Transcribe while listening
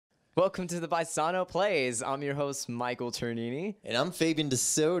Welcome to the Paisano Plays. I'm your host, Michael Ternini. And I'm Fabian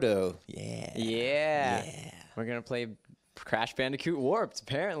DeSoto. Yeah. We're going to play Crash Bandicoot Warped,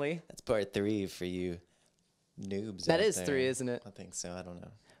 apparently. That's part 3 for you noobs. That out is there. 3, isn't it? I think so. I don't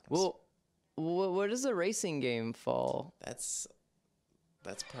know. Well, where does the racing game fall? That's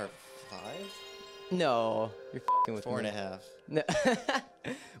part 5? No, you're f***ing with 4.5. me. No.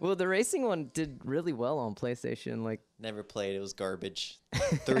 Well, the racing one did really well on PlayStation. Like, Never played. It was garbage.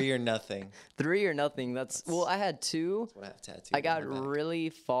 3 or nothing. 3 or nothing. That's well, I had 2. That's what I have tattooed I got on my back. really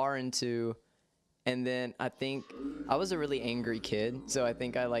far into, and then I think I was a really angry kid, so I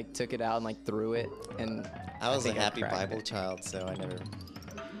think I like took it out and like threw it, and I was a think happy cracked Bible it. child, so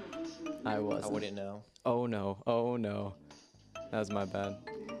I was. I wouldn't know. Oh no! Oh no! That was my bad.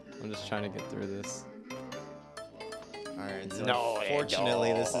 I'm just trying to get through this. All right. So No,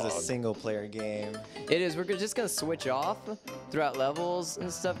 fortunately, this is a dog. single-player game. It is. We're just gonna switch off throughout levels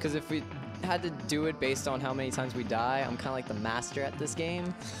and stuff, because if we had to do it based on how many times we die, I'm kind of like the master at this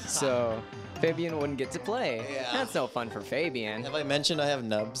game, so Fabian wouldn't get to play. Yeah. That's no fun for Fabian. Have I mentioned I have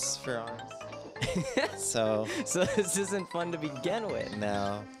nubs for arms? So So this isn't fun to begin with.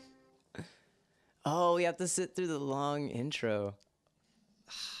 now. Oh, we have to sit through the long intro.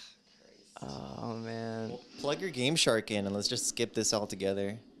 Oh man. Plug your Game Shark in and let's just skip this all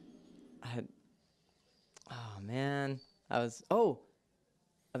together. Oh man. Oh,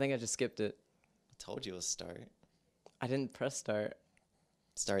 I think I just skipped it. I told you it was start. I didn't press start.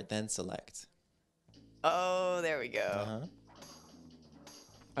 Start then select. Oh, there we go. Uh-huh.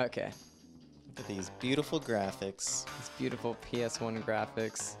 Okay. Look at these beautiful graphics. It's beautiful PS1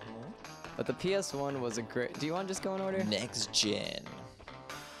 graphics. But the PS1 was a great. Do you want to just go in order? Next gen.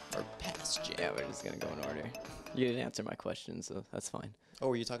 Or past gen. Yeah, we're just gonna go in order. You didn't answer my question, so that's fine. Oh,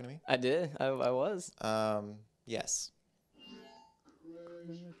 were you talking to me? I did. I was. Yes.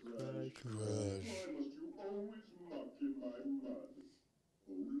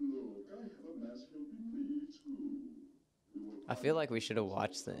 I feel like we should have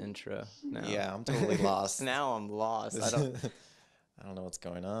watched the intro. Now. Yeah, I'm totally lost. Now I'm lost. I don't. I don't know what's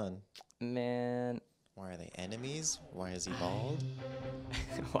going on. Man. Why are they enemies? Why is he bald?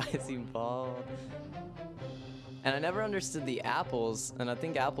 Why is he bald? And I never understood the apples, and I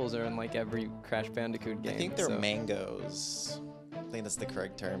think apples are in like every Crash Bandicoot game. I think they're so. mangoes. I think that's the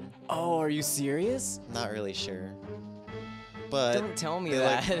correct term. Oh, are you serious? Not really sure. But Don't tell me they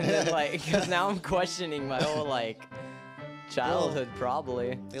that, like, because now I'm questioning my whole like childhood,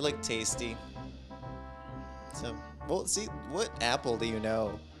 probably. They look tasty. So, well, see, what apple do you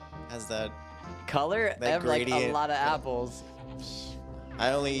know has that? Color, That like a gradient. lot of apples.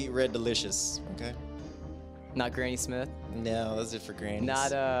 I only eat Red Delicious. Okay. Not Granny Smith. No, those are for grannies.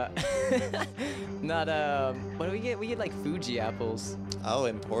 Not not What do we get? We get like Fuji apples. Oh,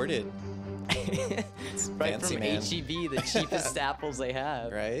 imported. Right fancy, from man. HEB, the cheapest apples they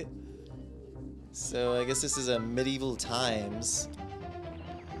have. Right. So I guess this is a medieval times.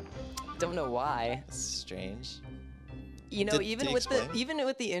 Don't know why. That's strange. You know, Did even he with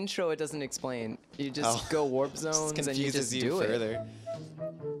explain? the intro, it doesn't explain. You just Oh. go warp Just zones and you confuses just you do it. further.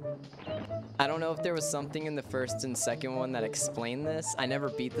 I don't know if there was something in the first and second one that explained this. I never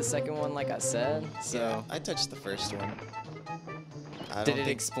beat the second one, like I said. So Yeah, I touched the first one. I did don't it think-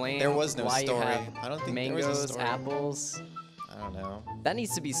 explain There was no why story. you have I don't think mangoes, there was a story. apples? I don't know. That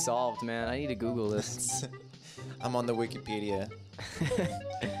needs to be solved, man. I need to Google this. I'm on the Wikipedia.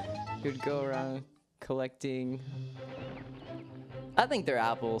 You'd go around collecting. I think they're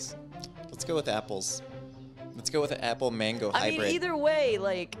apples. Let's go with apples. Let's go with an apple mango I hybrid. mean, either way,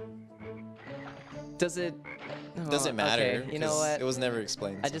 like, does it? Doesn't Oh, matter. Okay, you know 'cause what? It was never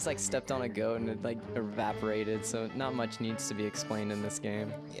explained. I just like stepped on a goat and it like evaporated, so not much needs to be explained in this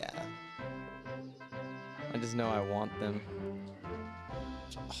game. Yeah. I just know I want them.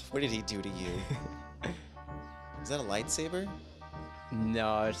 What did he do to you? Is that a lightsaber?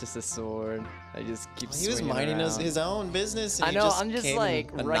 No, it's just a sword. I just keep. He was swinging minding around. his own business. And I he know. just I'm just came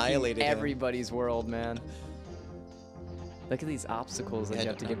like and wrecking annihilated him. everybody's world, man. Look at these obstacles that Yeah, you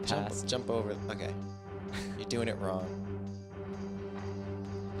have to get past. Jump over. Okay. You're doing it wrong.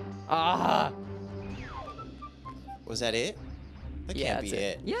 Ah! Was that it? That Yeah, can't that's be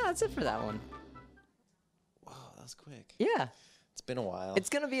it. Yeah, that's it for that one. Wow, that was quick. Yeah, It's been a while. it's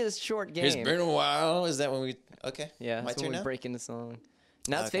gonna be a short game. It's been a while. Is that when we? Okay. Yeah, My that's when turn we now. break into song.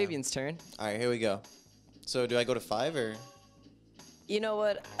 Now it's Okay. Fabian's turn. All right, here we go. So do I go to 5 or? You know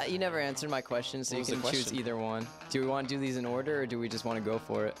what? You never answered my question, so What you was the can choose question? either one. Do we want to do these in order, or do we just want to go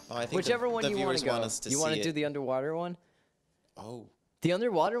for it? Oh, I think Whichever one the you want viewers to go. want us to You want see to do it. the underwater one? Oh. The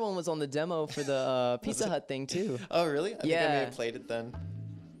underwater one was on the demo for the Pizza Hut thing too. Oh, really? I think I may Yeah. have played it then.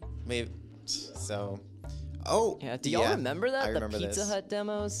 Maybe. So. Oh. Yeah. Do y'all remember that? I remember the Pizza this. Hut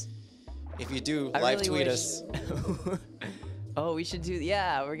demos. If you do, I live really tweet wish- us. Oh, we should do.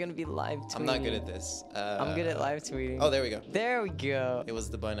 Yeah, we're gonna be live tweeting. I'm not good at this. I'm good at live tweeting. Oh, there we go. There we go. It was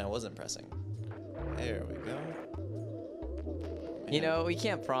the button I wasn't pressing. There we go. You know, we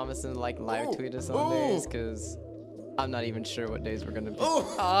can't promise them to like live Ooh, tweet us on days ooh. because I'm not even sure what days we're gonna be.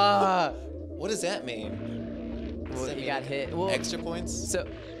 Oh! Ah! What does that mean? Does Well, that you mean got hit. Well, extra points? So,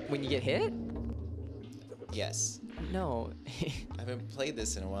 when you get hit? Yes. No. I haven't played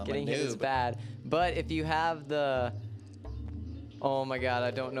this in a while. Getting I'm a hit is noob. bad. But if you have the... Oh my god,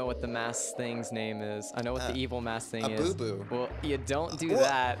 I don't know what the mask thing's name is. I know what the evil mask thing a is. boo-boo. Well, you don't do What?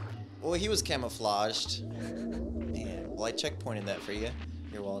 that. Well, he was camouflaged. Man, well, I checkpointed that for you.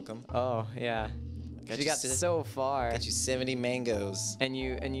 You're welcome. Oh, yeah. You got so far. Got you 70 mangoes. And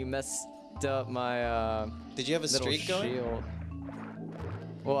you messed up my Did you have a little streak going? shield.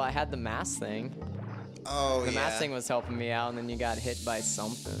 Well, I had the mask thing. Oh, The yeah. mask thing was helping me out, and then you got hit by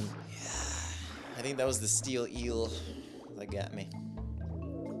something. I think that was the steel eel that got me.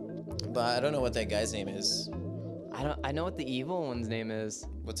 But I don't know what that guy's name is. I know what the evil one's name is.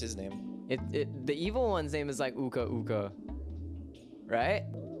 What's his name? The evil one's name is like Uka Uka. Right?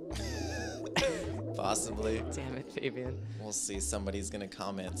 Possibly. Damn it, Fabian. We'll see. Somebody's gonna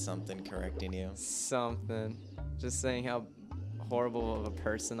comment something correcting you. Something. Just saying how horrible of a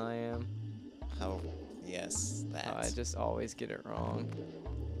person I am. How? Yes, that. I just always get it wrong.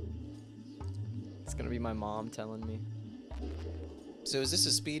 It's gonna be my mom telling me. So is this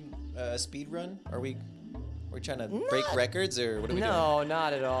a speed run? Are we trying to break records, or what are we doing? No,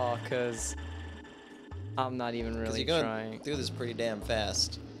 not at all, cause I'm not even 'Cause really you're going trying. through this pretty damn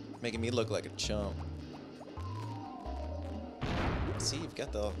fast, making me look like a chump. See, you've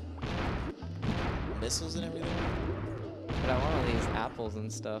got the missiles and everything. But I want all these apples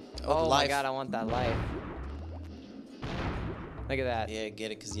and stuff. Oh, Oh, my life. god, I want that life. Look at that. Yeah,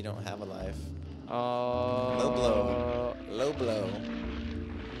 get it, cause you don't have a life. Oh. Low blow. Low blow.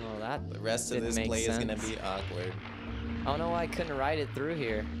 Oh, that The rest of didn't this make play is gonna sense. be awkward. I don't know why I couldn't ride it through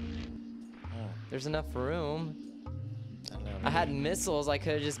here. Oh, There's enough room. I don't know. I had missiles. I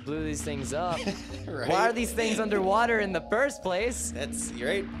could have just blew these things up. Right? Why are these things underwater in the first place? You're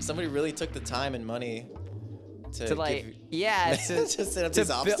right. Somebody really took the time and money To like, yeah, to set up to these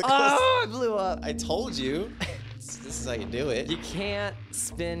bu- obstacles. Oh, it blew up. I told you. This is how you do it. You can't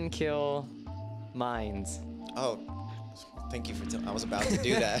spin kill mines. Oh, thank you for. I was about to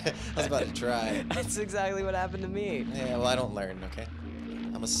do that. I was about to try. That's exactly what happened to me. Yeah, well, I don't learn. Okay,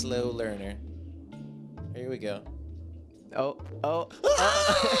 I'm a slow learner. Here we go. Oh, oh,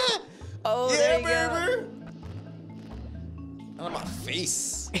 oh. Oh, there you Berber! Not on my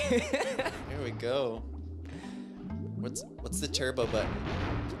face. go. Here we go. What's the turbo button?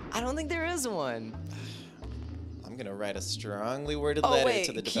 I don't think there is one. I'm gonna write a strongly worded Oh letter wait,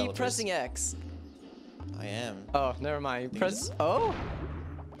 to the keep developers. pressing X. I am. Oh, never mind. You Think press. it's- Oh.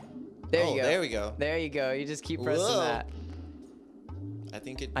 There Oh, you go. there we go. There you go. You just keep pressing Whoa. that. I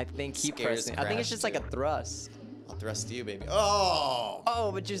think it. I think keep scares pressing. I think it's just like a Crash, thrust. too. I'll thrust you, baby. Oh!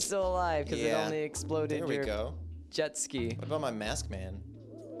 Oh, but you're still alive because it Yeah. only exploded There we your go. jet ski. What about my mask man?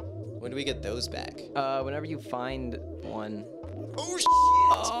 When do we get those back? Whenever you find one. Oh shit!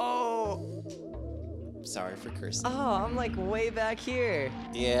 Oh. Sorry for cursing. Oh, I'm like way back here.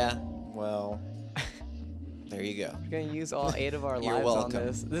 Yeah. Well. There you go. We're gonna use all 8 of our You're lives welcome. on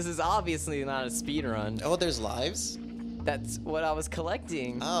this. This is obviously not a speed run. Oh, there's lives? That's what I was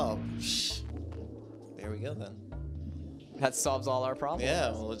collecting. Oh. Shh. There we go then. That solves all our problems.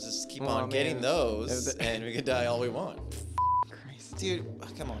 Yeah, we'll just keep Well, on I getting mean, those, if the- and we can die all we want. Christ. Dude,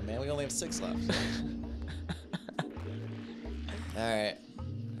 come on, man. We only have 6 left. Alright.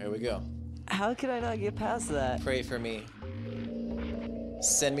 Here we go. How could I not get past that? Pray for me.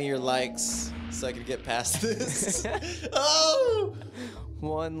 Send me your likes so I can get past this. Oh!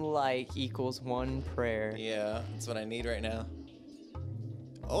 1 like equals 1 prayer. Yeah, that's what I need right now.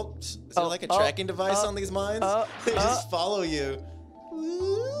 Oh, is Oh, there like a oh, tracking device oh, on these mines? oh, They just oh. follow you.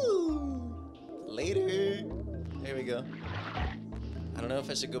 Woo! Later. Here we go. I don't know if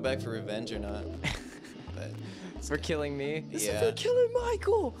I should go back for revenge or not. But For killing me. This is Yeah. for killing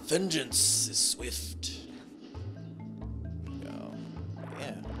Michael. vengeance is swift. Go.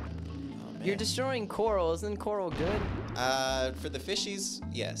 Yeah. Oh, man. You're destroying coral. Isn't coral good? For the fishies,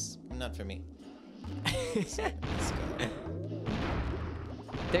 yes. Not for me. Let's go.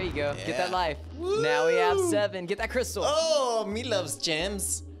 There you go. Get Yeah. that life. Now we have Woo! 7. Get that crystal. Oh, me loves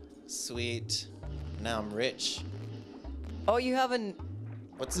gems. Sweet. Now I'm rich. Oh, you have an.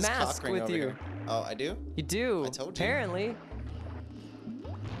 What's this Mask cock ring with over you. here? Oh, I do? You do. I told you. Apparently.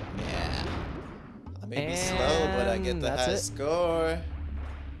 Maybe slow, but I get the that's high it. score.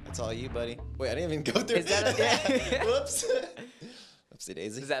 That's all you, buddy. Wait, I didn't even go through. Is that a, Whoops. Whoopsie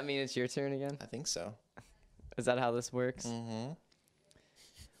daisy. Does that mean it's your turn again? I think so. Is that how this works? Mm-hmm.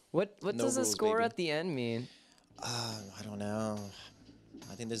 What No does the rules, score baby. at the end mean? I don't know.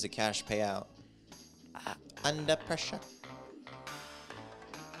 I think there's a cash payout. Under pressure.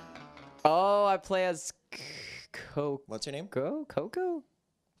 Oh, I play as What's her name? Coco?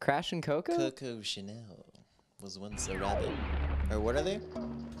 Crash and Coco? Coco Chanel was once a rabbit. Or what are they?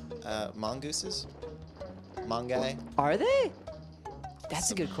 Mongooses? Mongai? Are they?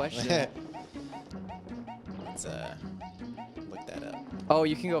 That's a good question. Let's look that up. Oh,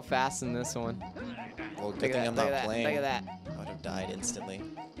 you can go fast in this one. Well, good Look thing at I'm that, not look at that, playing. look at that. I would have died instantly.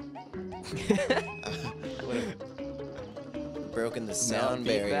 Would have broken the sound beat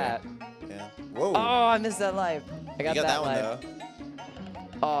barrier. that. Yeah. Whoa. Oh, I missed that life. I got, you got that one life. though.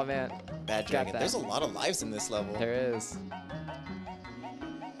 Oh man, Bad Got dragon. that. There's a lot of lives in this level. there is.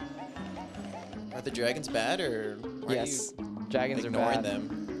 Are the dragons bad or are Yes, you dragons are ignoring bad.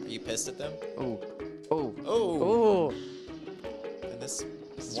 them? Are you pissed at them? Oh, oh, Oh. oh. And this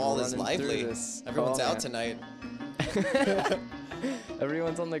Just wall is running through lively. this. Everyone's Oh, out man. tonight.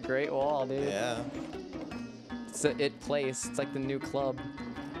 Everyone's on the Great Wall, dude. Yeah. It's a It Place. It's like the new club.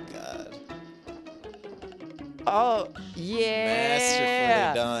 God. Oh, yeah.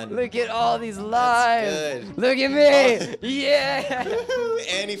 Masterfully done. Look at all these lives. good. Look at me. Oh. Yeah.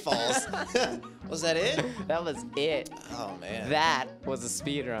 And he falls. Was that it? That was it. Oh man. That was a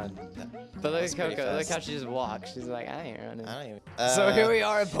speed run. But look was at pretty Coco. Look fast. how she just walks. She's like, I ain't running. I don't even. So here we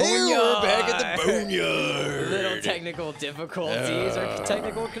are at Boneyard. Here we're back at the Boneyard. Little technical difficulties or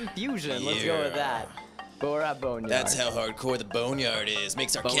technical confusion. Let's go with Yeah. that. But we're at Boneyard. That's how hardcore the Boneyard is.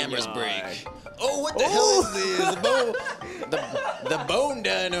 Makes our cameras Boneyard. break. Oh, what the hell is this? The bone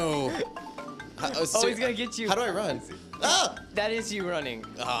dino. Oh, he's gonna get you. How do I run? Ah! That is you running.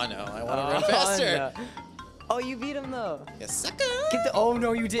 Oh no, I want to run faster. No. Oh, you beat him though. You sucker. Get the. Oh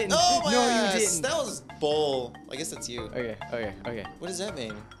no, you didn't. Oh my no, ass. you didn't. That was bull. I guess that's you. Okay, okay, okay. What does that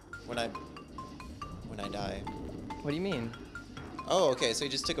mean? When I die. What do you mean? Oh, okay. So he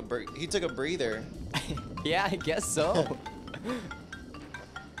just took a breather. Yeah, I guess so.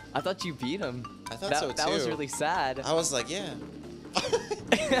 I thought you beat him. I thought that, so That was too. really sad. I was like, yeah.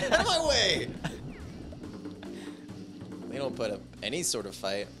 Out of my way. They don't put up any sort of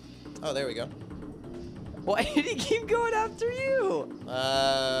fight. Oh, there we go. Why did he keep going after you?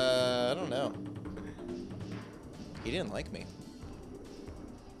 I don't know. He didn't like me.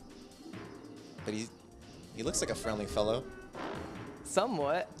 But he looks like a friendly fellow.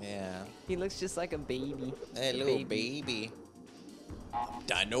 Somewhat. Yeah. He looks just like a baby. Hey, little baby.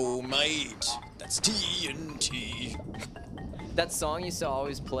 Dynamite. That's TNT. That song used to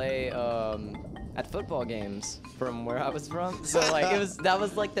always play at football games from where I was from. So like that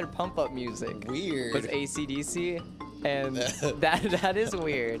was like their pump up music. Weird. Was AC/DC, and that is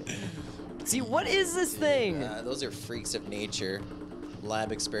weird. See, what is this thing? Those are freaks of nature.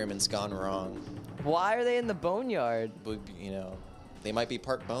 Lab experiments gone wrong. Why are they in the boneyard? But, you know, they might be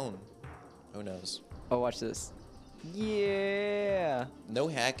part bone. Who knows? Oh, watch this. Yeah. No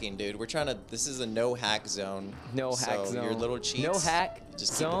hacking, dude. We're trying to. This is a no hack zone. No hack so zone. Your little cheats. No hack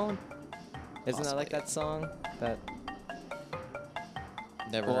just keep it- zone. Isn't that like Possibly. that song? That.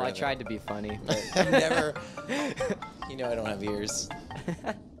 Never. Well, heard I of tried it. to be funny, but Never. You know I don't have ears.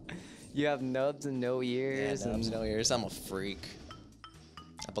 you have nubs and no Yeah, ears. nubs, and no ears. I'm a freak.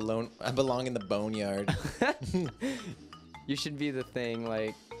 I belong in the boneyard. You should be the thing.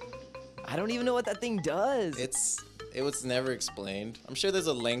 Like, I don't even know what that thing does. It was never explained. I'm sure there's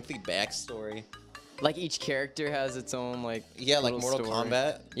a lengthy backstory. Like each character has its own like. Yeah, like little Mortal story.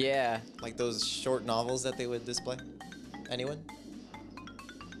 Kombat. Yeah. Like those short novels that they would display. Anyone?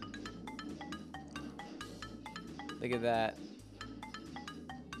 Look at that.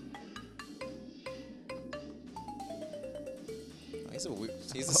 Oh,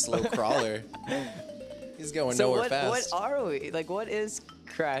 he's a slow crawler. He's going So nowhere what? fast. What are we? Like, what is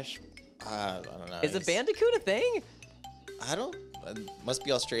Crash? I don't know. Is a Bandicoot a thing? I don't. Must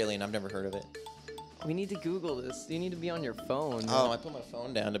be Australian. I've never heard of it. We need to Google this. You need to be on your phone. Oh, I put my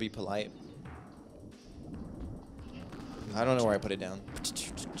phone down to be polite. I don't know where I put it down.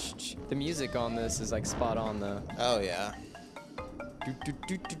 The music on this is like spot on though. Oh yeah.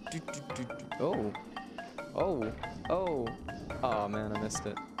 Oh. Oh. Oh. Oh man, I missed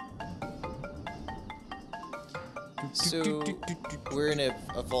it. So we're in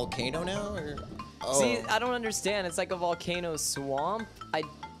a volcano now, or? Oh. See, I don't understand. It's like a volcano swamp. I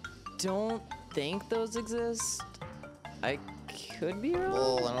don't think those exist. I could be wrong.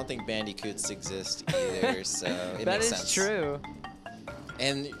 Well, I don't think Bandicoots exist either, so it That makes is sense. true.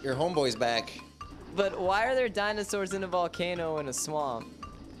 And your homeboy's back. But why are there dinosaurs in a volcano in a swamp?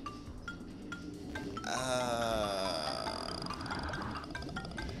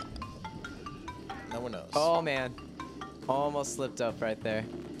 No one knows. Oh man, almost slipped up right there.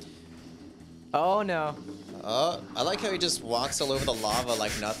 Oh no. Oh, I like how he just walks all over the lava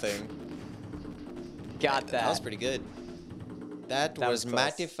like nothing. Got that. That was pretty good. That was close.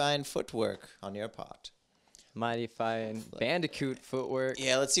 mighty fine footwork on your part. Mighty fine Bandicoot footwork.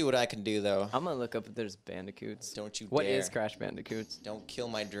 Yeah, let's see what I can do though. I'm gonna look up if there's Bandicoots. Don't you What dare. is Crash Bandicoots? Don't kill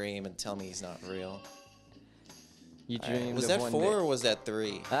my dream and tell me he's not real. You All right, dreamed was of that one 4 day. or was that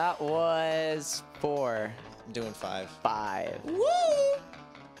 3? That was 4. I'm doing 5. 5. Woo!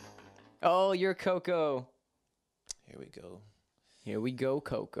 Oh, you're Coco. Here we go. Here we go,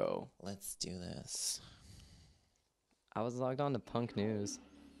 Coco. Let's do this. I was logged on to Punk News.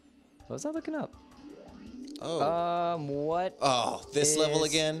 What was I looking up? Oh. What? Oh, this level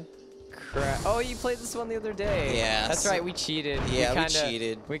is again? Oh, you played this one the other day. Yeah, That's so- right. We cheated. Yeah, we kinda,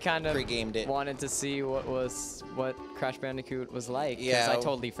 cheated. We kind of Pre-gamed it. wanted to see what Crash Bandicoot was like. 'Cause Yeah. I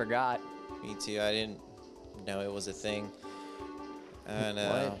totally forgot. Me too. I didn't know it was a thing. And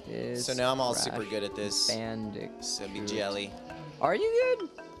What is so now I'm all super Crash good at this. Bandicoot? So be jelly. Are you good?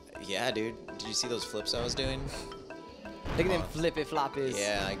 Yeah, dude. Did you see those flips I was doing? Look at them flippy floppies.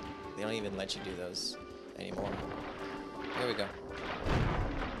 Yeah, they don't even let you do those anymore. Here we go.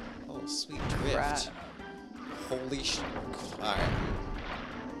 Oh, sweet drift. Crap. Holy sh... Alright.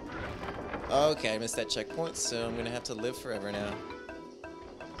 Okay, I missed that checkpoint, so I'm gonna have to live forever now.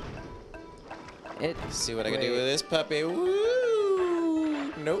 See what I can do with this puppy.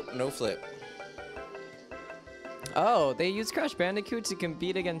 Woo! Nope, no flip. Oh, they used Crash Bandicoot to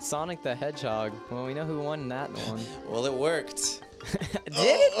compete against Sonic the Hedgehog. Well, we know who won that one. Well, it worked. Did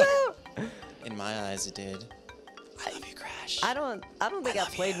it though? In my eyes, it did. I love you, Crash. I don't think I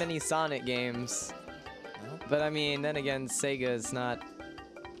played many Sonic games. No? But I mean, then again, Sega's not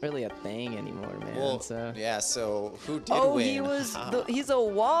really a thing anymore, man. Well, so. yeah, so who did Oh, win? he was. How? He's a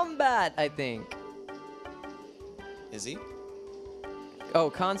wombat, I think. Is he? Oh,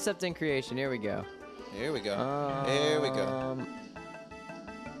 concept and creation. Here we go. Here we go. Here we go.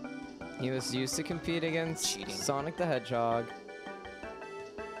 He was used to compete against Cheating. Sonic the Hedgehog.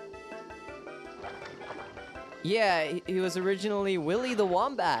 Yeah, he was originally Willy the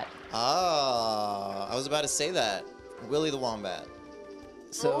Wombat. Ah, I was about to say that. Willy the Wombat.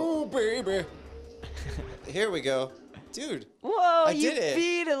 So. Oh, baby. Here we go. Dude. Whoa, I you did it.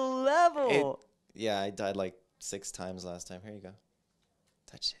 beat a level. Yeah, I died like 6 times last time. Here you go.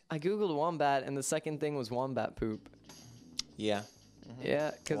 Touch it. I googled wombat, and the second thing was wombat poop. Yeah.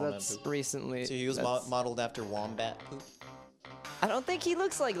 Yeah, because Wombat that's poop. recently. So he was that's- modeled after Wombat poop? I don't think he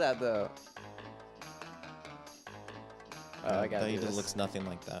looks like that though. Oh, I got He this. looks nothing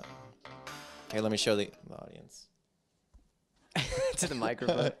like that. Here, let me show the audience. to the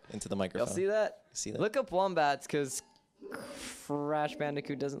microphone. Into the microphone. Y'all see that? See that? Look up wombats, because Crash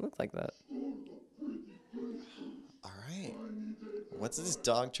Bandicoot doesn't look like that. All right. What's this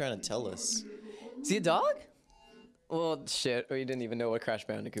dog trying to tell us? Is he a dog? Well, shit. Or you didn't even know what Crash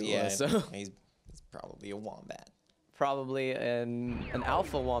Bandicoot Yeah, was, so he's probably a wombat. probably an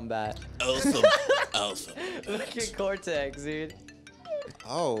alpha wombat. Alpha. Alpha. Look at Cortex, dude.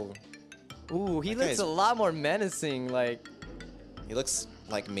 Oh, Ooh, he That looks guy's- a lot more menacing. Like, he looks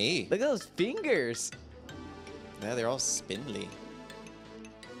like me. look at those fingers. Yeah, they're all spindly.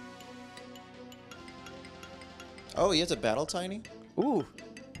 Oh, he has a battle tiny? Ooh.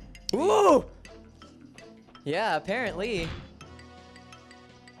 Ooh! Yeah, apparently.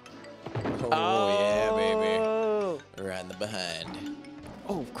 Oh, yeah, baby. Oh. Right in the behind.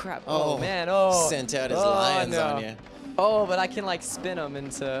 Oh, crap. Oh, Oh, man. Oh. Sent out his Oh, lions no. on you. Oh, but I can, like, spin them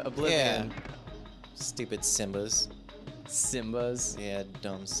into oblivion. Stupid Simbas. Simbas. Yeah,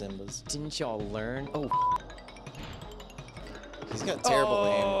 dumb Simbas. Didn't y'all learn? Oh. He's got terrible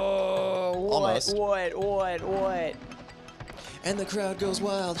aim. Oh, what? Almost. What? And the crowd goes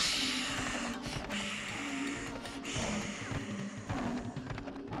wild.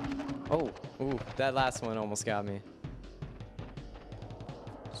 Oh, ooh, that last one almost got me.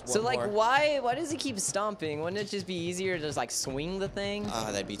 Just So, one like, more. why does he keep stomping? Wouldn't it just be easier to just, like, swing the thing? Ah,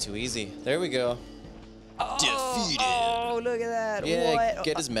 that'd be too easy. There we go. Defeated. Oh, look at that. Yeah, What?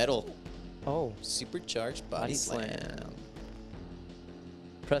 get his medal. Oh, Supercharged body body slam. slam.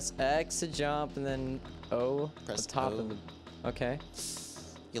 Press X to jump, and then O Press on top O. of the. Okay.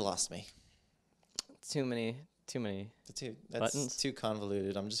 You lost me. Too many. That's Buttons? too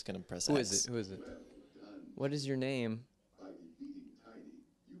convoluted. I'm just gonna press Who X. is it? What is your name?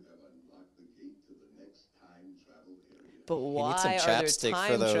 But He why needs some are chapstick there for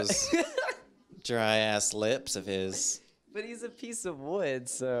time those dry ass lips of his. But he's a piece of wood,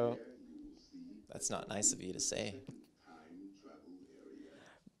 so. That's not nice of you to say.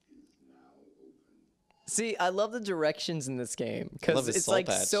 See, I love the directions in this game I love because his it's soul like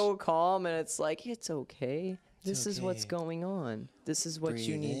patch. so calm and it's like it's okay. This is what's okay. going on. This is what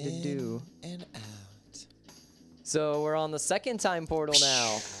you need to do. And out. So we're on the second time portal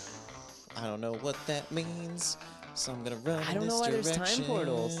now. I don't know what that means, so I'm gonna run I in don't this know why there's direction. time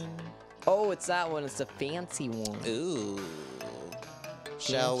portals. Oh, it's that one. It's a fancy one. Ooh.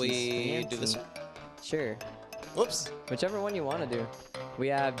 Shall we do this Fancy. one? Sure. Whoops. Whichever one you want to do. We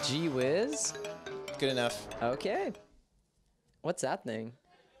have Gee Whiz. Good enough. Okay. What's that thing?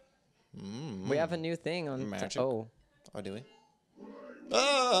 We have a new thing on. Magic. Oh. Oh, do we?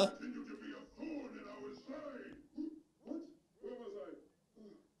 Ah!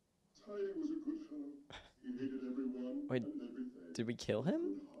 Wait, did we kill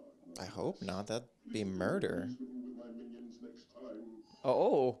him? I hope not. That'd be murder.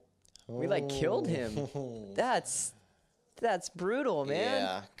 Oh. We like killed him. That's brutal, man.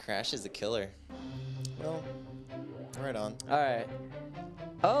 Yeah, Crash is the killer. Well, right on. All right.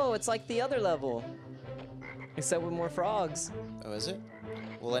 Oh, it's like the other level, except with more frogs. Oh, is it?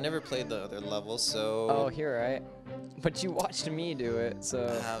 Well, I never played the other level, so... Oh, here, right? But you watched me do it,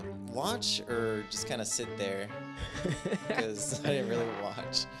 so. Watch or just kind of sit there? Because I didn't really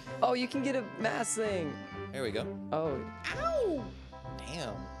watch. Oh, you can get a mass thing. There we go. Oh. Ow!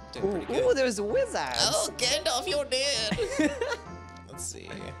 Damn, doing pretty good. Ooh, there's wizards. Oh, Gandalf, you're dead! Let's see.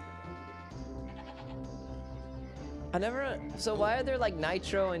 I never. So why are there like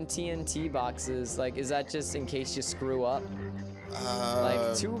nitro and TNT boxes? Like, is that just in case you screw up?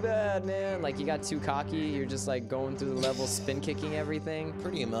 Like, too bad, man. Like, you got too cocky. You're just like going through the level, spin kicking everything.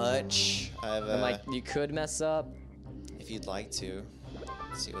 Pretty much. And like, you could mess up. If you'd like to.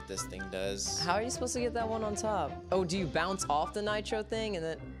 Let's see what this thing does. How are you supposed to get that one on top? Oh, do you bounce off the nitro thing and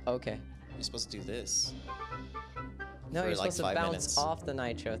then? Okay. You're supposed to do this. No, for you're like supposed to 5 bounce minutes. off the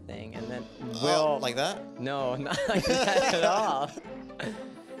nitro thing and then. Oh, like that? No, not like that at all.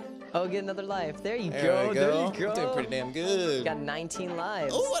 Oh, get another life. There you There go. we There go. you go. I'm doing pretty damn good. You got 19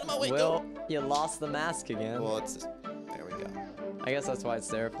 lives. Oh, what am I waiting? Well, you lost the mask again. Well, it's... There we go. I guess that's why it's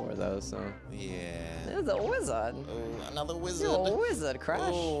there for, though, so. Yeah. There's a wizard. Oh, another wizard. You're a wizard, Crash.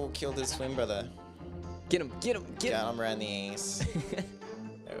 Oh, killed his twin brother. Get him, get him, get him. Got him right in the ace.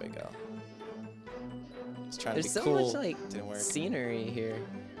 There we go. Just trying There's to be so cool. much, like, Didn't work. scenery here.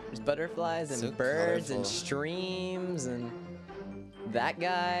 There's butterflies and So birds colorful. and streams and that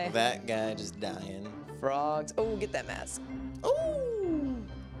guy. That guy just dying. Frogs. Oh, get that mask. Oh!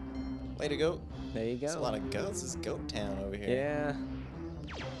 Way to go. There you There's a go. lot of goats. This is goat town over here. Yeah.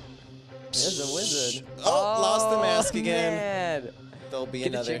 There's a wizard. Oh, lost the mask again. Man. There'll be Get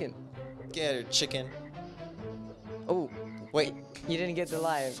another. the chicken. Get her chicken. Oh, Wait. you didn't get the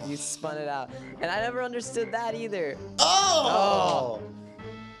life. You spun it out. And I never understood that either. Oh!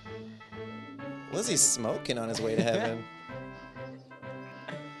 What is he smoking on his way to heaven?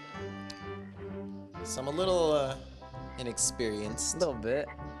 So I'm a little inexperienced, A little bit.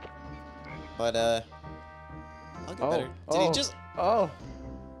 but I'll get better. Did he just? Oh.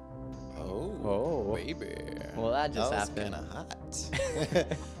 Oh, baby. Well, that just was happened. kind of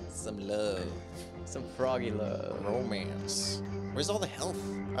hot. Some love, Some froggy love. romance. Where's all the health?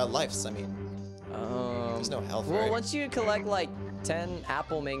 Lives, I mean. There's no health, Well, right? once you collect like 10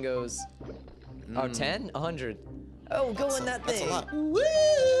 apple mangoes, or 10? 100. Oh, go in that thing. That's a lot. Woo!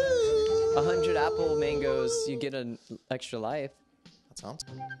 100 apple mangoes, you get an extra life. That sounds.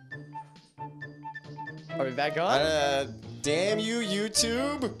 Are we back on? Damn you,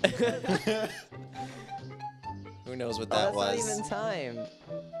 YouTube! Who knows what that that's was? not even time.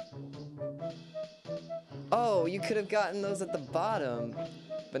 Oh, you could have gotten those at the bottom,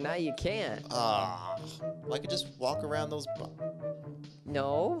 but now you can't. Ah, well, I could just walk around those.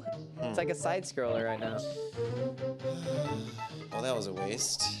 No, it's like a side scroller right now. Well, that was a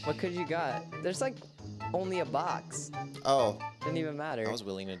waste. What could you got? There's like only a box. Oh, Didn't even matter. I was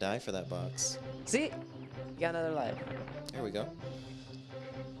willing to die for that box. See? You got another life. There we go.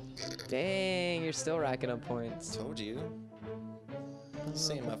 Dang, you're still racking up points. Told you. This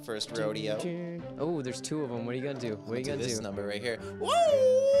ain't my first rodeo. Oh, there's 2 of them. What are you gonna do? What are you gonna This do? number right here. Woo!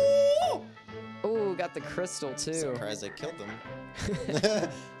 Oh, got the crystal too. Surprised I killed them.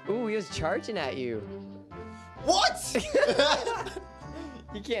 Ooh, he was charging at you. What?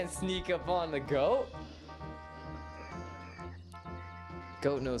 You can't sneak up on the goat.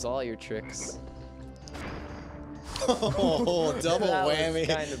 Goat knows all your tricks. Oh, double That whammy.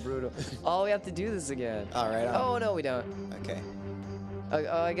 Kind of brutal. Oh, we have to do this again. All right. Oh no, we don't. Okay.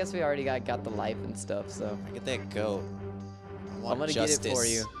 Oh, I guess we already got the life and stuff. So I get that goat. I'm gonna get it for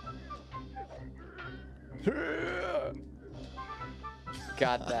you.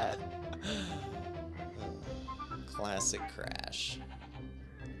 Got that. Classic crash.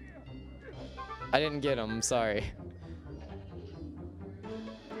 I didn't get him. I'm sorry.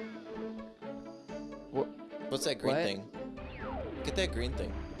 What's that green What? thing? Get that green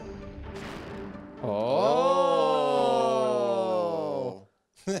thing. Oh.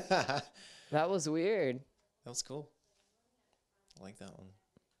 That That was weird. was cool. I like that one.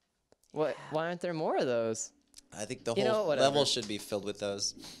 What? Why aren't there more of those? I think the You know, whole whatever. level should be filled with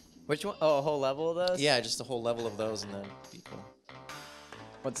those. Which one? Oh, a whole level of those? Yeah, just a whole level of those and then be cool.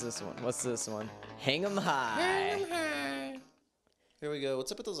 What's this one? What's this one? Hang 'em high. Here we go.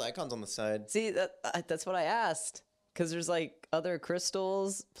 What's up with those icons on the side? See, that's what I asked. Because there's like other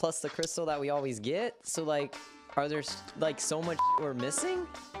crystals plus the crystal that we always get. So like, are there like so much we're missing?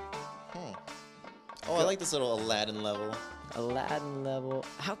 Oh, I like this little Aladdin level. Aladdin level.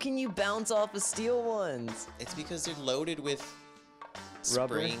 How can you bounce off of steel ones? It's because they're loaded with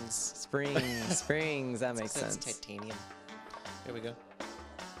Rubber? springs. Springs. That makes That's sense. titanium. Here we go.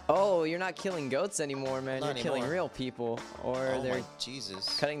 Oh, you're not killing goats anymore, man. Not You're killing anymore. real people. Or Oh they're my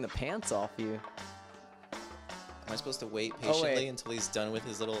Jesus. cutting the pants off you. Am I supposed to wait Oh, wait. patiently until he's done with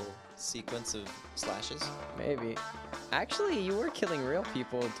his little sequence of slashes? Maybe. Actually, you were killing real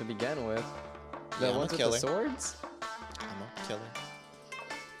people to begin with. The Yeah, I'm a ones with killer. the swords? I'm a killer.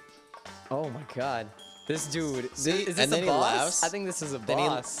 Oh my god. This dude. See? Is this And then a he boss? laughs. I think this is a Then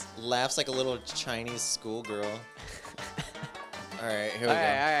boss. he laughs like a little Chinese schoolgirl. Alright, here we go.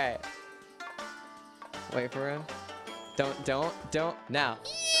 Alright. Wait for him. Don't. Now.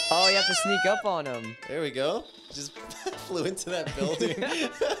 Oh, you have to sneak up on him. There we go. Just flew into that building.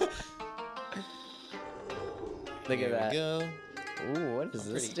 Look Here at that. we go. Ooh, what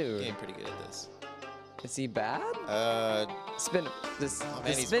is this dude? Getting pretty good at this. Is he bad? Man, Spin. Just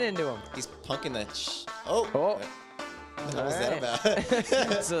he's- spin into him. He's punking that Oh! Oh. What was that Alright.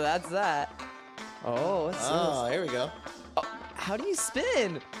 about? So that's that. Oh, what's Oh, this? here we go. Oh, how do you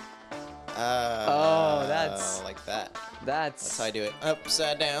spin? Oh, that's- like that. That's That's how I do it.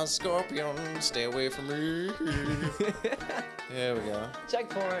 Upside down scorpion, stay away from me. There we go.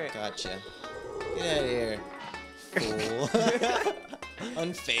 checkpoint. Gotcha. Get out of here, fool.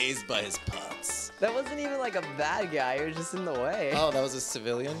 Unfazed by his putts. That wasn't even like a bad guy. He was just in the way. Oh, that was a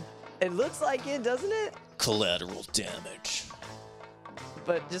civilian? It looks like it, doesn't it? Collateral damage.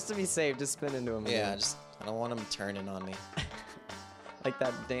 But just to be safe, just spin into him. Yeah, again. I don't want him turning on me. Like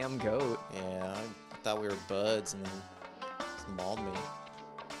that damn goat. Yeah, I thought we were buds and then just mauled me.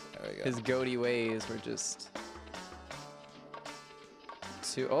 There we go. His goaty ways were just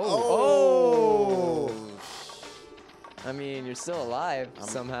too. Oh! I mean, you're still alive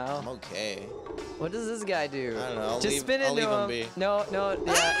somehow. I'm okay. What does this guy do? I don't know. Just spin I'll into leave him him. be. No, yeah,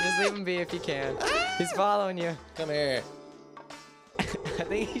 just leave him be if you can. He's following you. Come here. I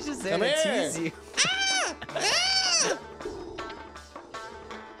think he's just there Come to here. tease you.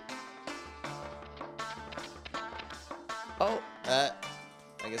 Oh, I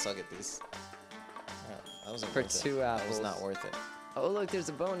guess I'll get these. That wasn't For worth it. 2 That was apples. not worth it. oh, look, there's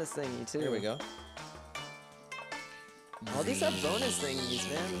a bonus thingy too. Here we go. All these have bonus thingies,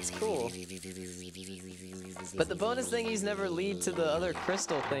 man. It's cool. But the bonus thingies never lead to the other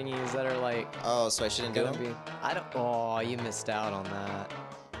crystal thingies that are like Oh, so I shouldn't do gonna them? be. I don't. Oh, you missed out on that.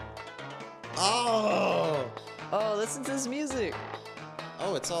 Oh! Oh, listen to this music.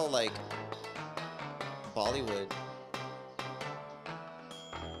 Oh, it's all like Bollywood.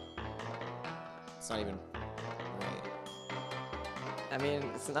 It's not even right. I mean,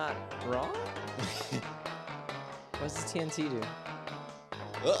 it's not wrong. What does the TNT do?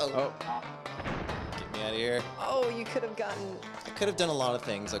 Uh-oh. Oh, Get me out of here. oh, you could have gotten. I could have done a lot of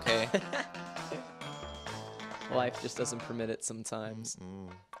things, okay? Life just doesn't permit it sometimes.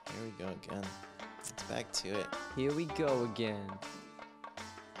 Here we go again. It's back to it. Here we go again.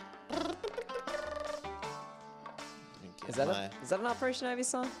 Is that an Operation Ivy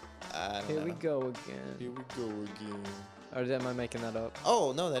song? I don't Here know. we go again. Here we go again. Or am I making that up?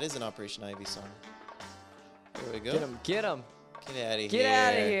 Oh, no, that is an Operation Ivy song. Here we go. Get him! Get him! Get out of here. Get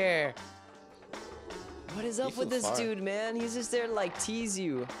out of here! What is up You with flew this far. dude, man? He's just there to like tease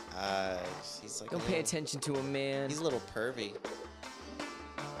you. He's like Don't pay attention to him, man. He's a little pervy.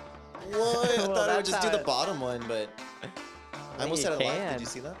 What? I Well, thought I would that's just do how the it- bottom one, but I almost you had it live. can. Did you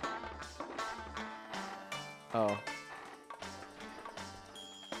see that? Oh.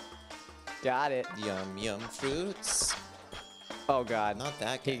 Got it. Yum, yum fruits. Oh, God. Not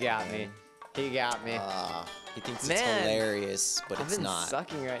that guy. He got me. He got me. He thinks Man, it's hilarious, but it's not. I've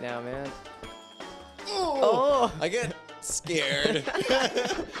been sucking right now, man. Oh! I get scared.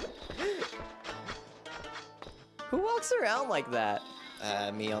 Who walks around like that?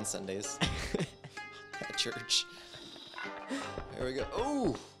 Me on Sundays. At church. Here we go.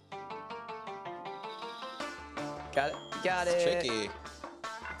 Ooh! Got it. Got It's it. tricky.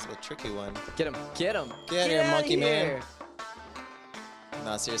 It's a tricky one. Get him. Get him. Get out of here, monkey man. here.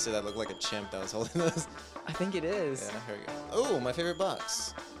 Nah, seriously, that looked like a chimp that was holding this. I think it is. Yeah, here we go. Oh, my favorite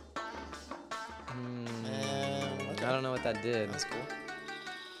box. Okay. I don't know what that did. That's cool.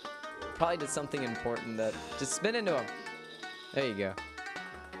 Probably did something important that... Just spin into him. There you go.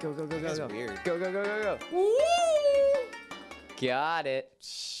 Go, go, go, go, That's go. weird. Go, go, go, go, go. Woo! Got it.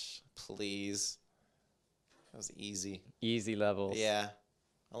 Please. That was easy. Easy levels. Yeah.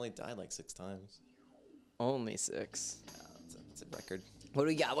 I only died like 6 times. Only 6. That's a record. What do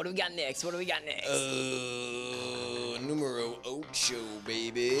we got? What do we got next? What do we got next? Numero 8,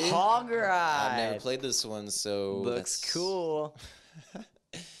 baby. Hog ride. I've never played this one, so Looks cool.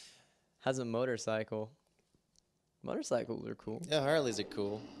 Has a motorcycle. Motorcycles are cool. Yeah, Harleys are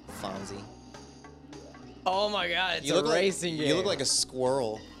cool. Fonzie. Oh my God, it's a racing game. You look like a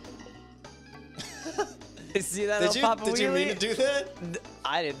squirrel. See that? Did you mean to do that?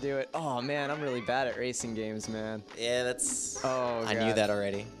 I didn't do it. Oh man, I'm really bad at racing games, man. Yeah, that's... Oh, I God. knew that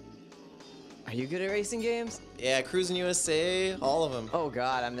already. Are you good at racing games? Yeah, Cruising USA, all of them. Oh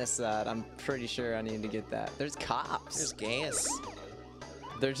God, I missed that. I'm pretty sure I need to get that. There's cops. There's gas.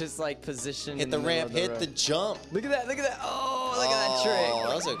 They're just like positioned. Hit the ramp, hit the jump. Look at that, look at that. Oh, look at that trick. Oh,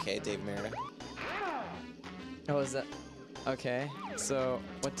 that was okay, Dave Merida. Oh, is that? Okay, so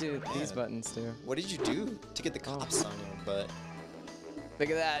what do these buttons do? What did you do to get the cops on your butt?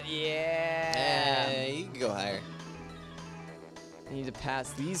 Look at that, yeah. Hey, you can go higher. I need to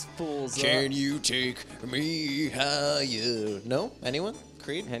pass these fools Can up. you take me higher? No? Anyone?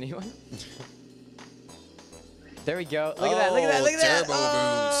 Creed? Anyone? There we go. Look at that, look at that, look at that. Turbo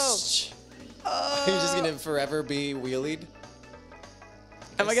boost. Oh. Are you just gonna forever be wheelied?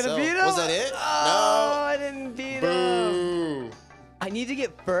 Am I gonna beat him? Was that it? Oh, I didn't beat him. Boo. I need to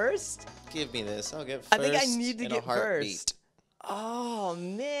get first? Give me this. I'll get first. I think I need to in get a heartbeat. first. Oh,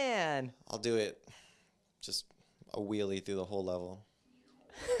 man. I'll do it. Just a wheelie through the whole level.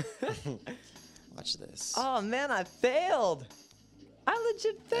 Watch this. Oh, man, I failed. I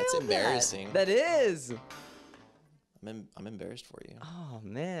legit failed. That's embarrassing. That is. I'm embarrassed for you. Oh,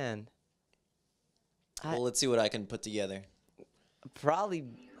 man. Well, let's see what I can put together. Probably.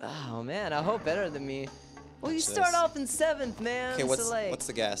 Oh, man, I hope better than me. Well, you Watch start this. off in 7th, man. Okay, so like what's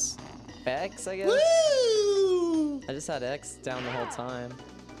the gas? X, I guess. Woo! I just had X down the whole time.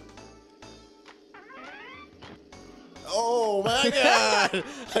 Oh my God!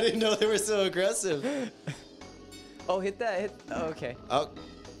 I didn't know they were so aggressive. Oh, hit that. Hit. Oh, okay. Oh,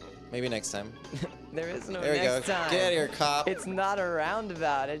 maybe next time. There is no There we next go. time. Get out of here, cop. It's not a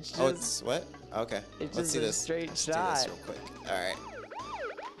roundabout. It's just. Oh, it's what? Okay. It's Let's just see a this. straight Let's shot. do this real quick. All right.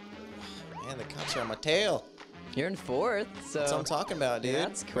 Man, the cops are on my tail. You're in 4th, so. That's what I'm talking about, dude. Yeah,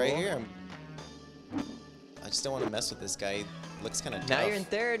 that's Right cool. here. I just don't want to mess with this guy. He looks kind of tough. Now you're in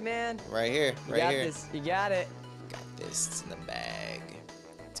 3rd, man. Right here. You Right got here. this. You got it. Got this. It's in the bag.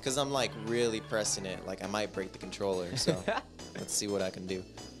 It's because I'm like really pressing it. Like I might break the controller. So let's see what I can do.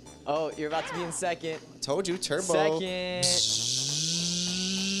 Oh, you're about to be in 2nd. I told you, turbo. 2nd.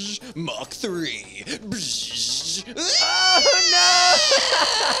 Mach 3. Oh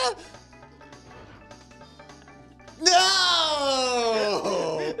no!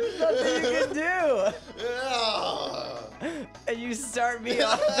 No! There's nothing you can do. Ah. And you start me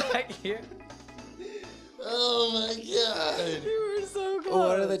off back here. Oh my God! You were so close.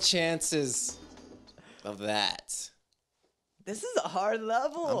 What are the chances of that? This is a hard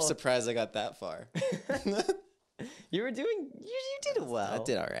level. I'm surprised I got that far. You were doing. You did it well. I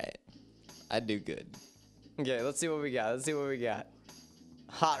did all right. I do good. Okay, let's see what we got. Let's see what we got.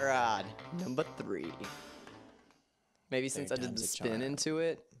 Hot rod number 3. Maybe since I did the spin into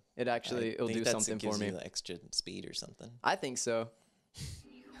it, it'll do something for me. You extra speed or something. I think so. I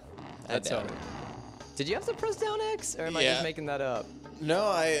That's doubt all. it. Did you have to press down X, or am I just making that up? No,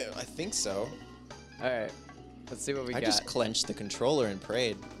 I think so. All right, let's see what we got. I just clenched the controller and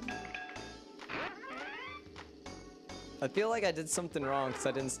prayed. I feel like I did something wrong because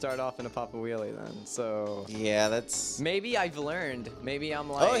I didn't start off in a Papa Wheelie then. So Yeah, that's. maybe I've learned. Maybe I'm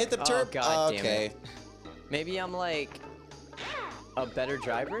like. Oh, hit the turbo. Oh, God damn Okay. it. Maybe I'm like a better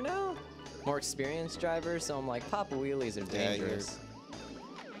driver now, more experienced driver. So I'm like, Papa Wheelies are dangerous.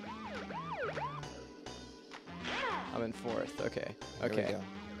 I'm in 4th. Okay. Here we Okay. go.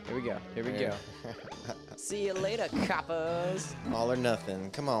 Here we go. Here we go. See you later, coppers. All or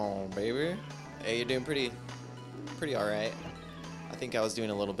nothing. Come on, baby. Hey, you're doing pretty all right. I think I was doing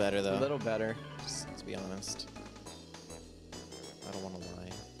a little better though. A little better. Just to be honest. I don't want to lie.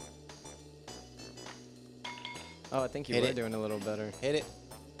 Oh, I think you Hit were it. doing a little better. Hit it.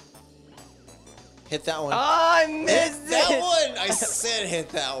 Hit that one. Oh, I missed Hit that it. one. I said hit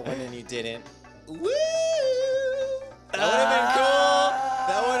that one and you didn't. Woo! That would have been cool.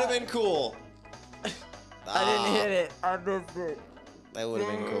 That would have been cool. I didn't hit it. I missed it. That would have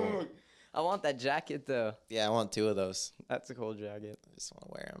been cool. I want that jacket though. Yeah, I want 2 of those. That's a cool jacket. I just want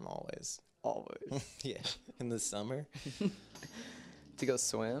to wear them always. Always. Yeah, in the summer. To go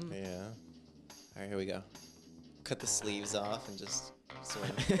swim? Yeah. All right, here we go. Cut the sleeves off and just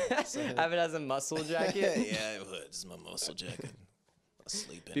swim. Have it as a muscle jacket? Yeah, it would. It's my muscle jacket. I'll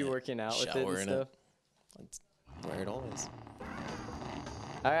sleep in Be it. working out with it Shower and in stuff. That's wear it always.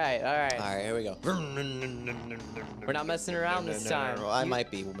 All right, all right. All right, here we go. We're not messing around this time. Well, I might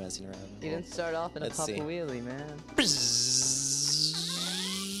be messing around. You didn't start off in a Let's pop see. wheelie, man.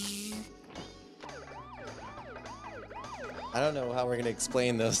 I don't know how we're gonna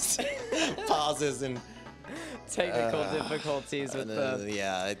explain those pauses and Technical difficulties with the.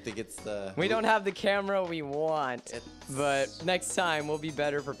 yeah, I think it's the. We don't have the camera we want, but next time we'll be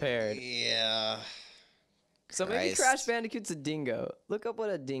better prepared. Yeah. So maybe Christ. Crash Bandicoot's a dingo. Look up what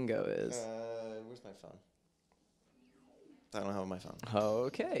a dingo is. Where's my phone? I don't have my phone.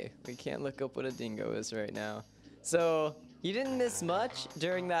 Okay, we can't look up what a dingo is right now. So you didn't miss much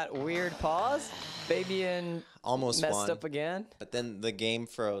during that weird pause. Fabian Almost messed won. up again. But then the game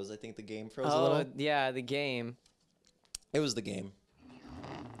froze. I think the game froze a Oh little. yeah, the game. It was the game.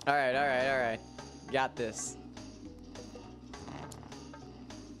 All right, all right, all right. Got this.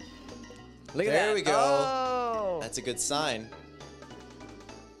 Look at that. There we go. Oh. That's a good sign.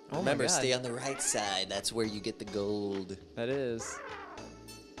 Oh my Remember, God. stay on the right side. That's where you get the gold. That is.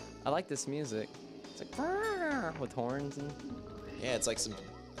 I like this music. It's like "Brrr," with horns and. Yeah, it's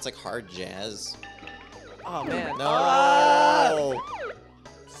like hard jazz. Oh man. No. Ah!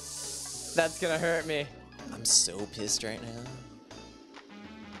 That's gonna hurt me. I'm so pissed right now.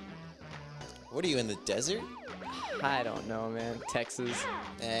 What are you in the desert? I don't know, man. Texas.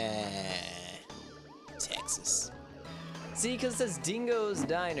 Texas. See, because it says Dingo's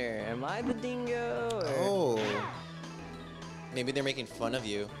Diner. Am I the dingo? Or... Oh. Maybe they're making fun of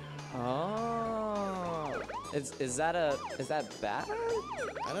you. Oh. Is that bad?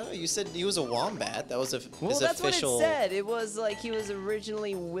 I don't know. You said he was a wombat. That was Well, his that's official. what it said. It was like he was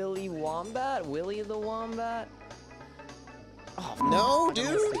originally Willy Wombat. Willy the Wombat. Oh, No,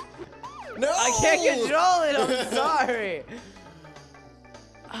 dude. No. I can't control it. I'm sorry.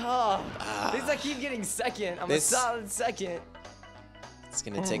 Oh, at least I keep getting second. I'm This- a solid second. It's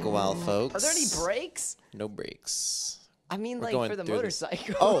gonna take a while, folks. Are there any brakes? No brakes. I mean, We're like going for the through this.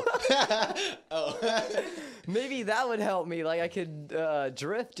 motorcycle. Oh. Oh. Maybe that would help me. Like I could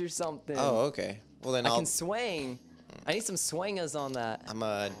drift or something. Oh, okay. Well then I I'll. can swing. I need some swingers on that. I'm a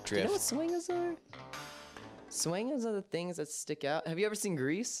You know what drift. swingers are? Swingers are the things that stick out. Have you ever seen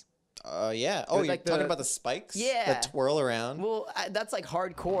Grease? Yeah. Oh, With, you're like, talking the- about the spikes? Yeah. That twirl around. Well, that's like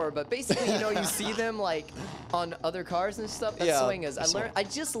hardcore, but basically, you know, you see them like on other cars and stuff. That's Yeah, swingers. I saw. I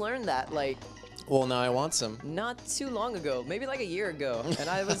just learned that like Well, now I want some. not too long ago, maybe like a year ago, and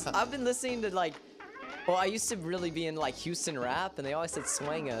I've been listening to like. Well, I used to really be in like Houston rap, and they always said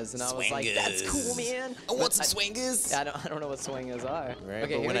swingers, and I was like, "That's cool, man." I want But some swingers. I don't know what swingers are. Right,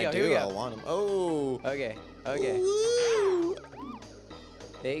 Okay, but here when we go. I Here we do, go. I'll want them. Oh. Okay. Okay. Woo.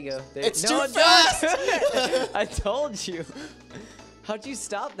 There you go. There. It's no, too don't fast! do it. I told you. How'd you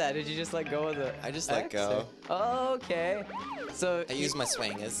stop that? Did you just let go of the? I just let X, go. or- Oh, okay. So I use my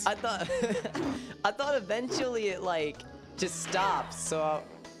swingers. I thought I thought eventually it like just stops. So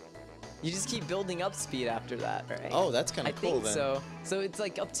you just keep building up speed after that, right? Oh, that's kind I of cool think then. so. So it's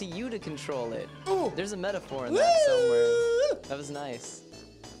like up to you to control it. Ooh. There's a metaphor in that somewhere. Woo! That was nice.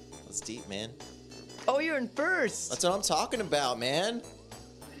 That's deep, man. Oh, you're in first. That's what I'm talking about, man.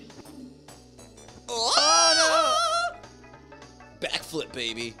 Oh Backflip,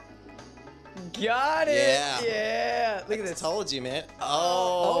 baby. no! Got it. Yeah. Yeah. Look at I this. told you, man.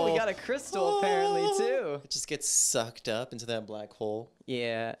 Oh, we got a crystal apparently too. It just gets sucked up into that black hole.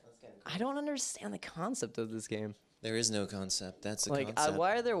 Yeah. I don't understand the concept of this game. There is no concept. That's the Like, concept.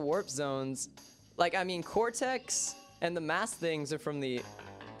 why are there warp zones? Like, I mean, Cortex and the mass things are from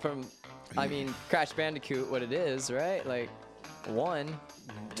I mean, Crash Bandicoot, what it is, right? Like, two One.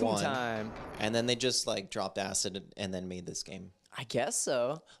 time. And then they just like dropped acid and then made this game. I guess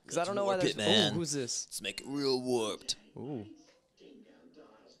so. Because I Let's don't know why warp there's... it, man. Ooh, who's this? Let's make it real warped. Ooh.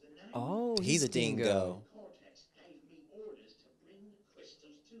 Oh, He's a dingo.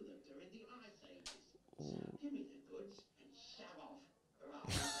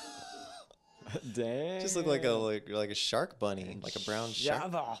 Damn. Just look like a shark bunny, like a brown shark.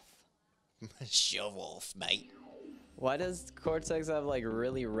 Shove off. Shove off, mate. Why does Cortex have like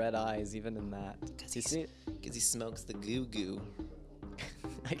really red eyes even in that? Because he smokes the goo goo.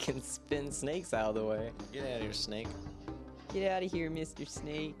 I can spin snakes out of the way. Get out of here, snake. Get out of here, Mr.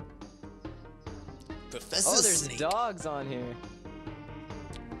 Snake. Professor Oh, there's Snake. dogs on here.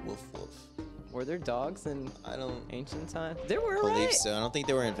 Woof woof. Were there dogs in I don't ancient times? There were, believe right? so. I don't think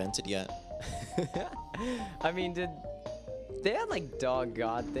they were invented yet. I mean, they had like dog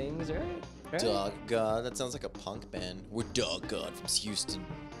god things, right? Dog God. That sounds like a punk band. We're Dog God from Houston.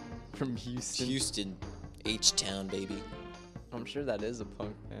 From Houston. Houston, H-Town, baby. I'm sure that is a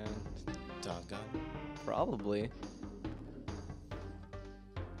punk band. Dog God. Probably.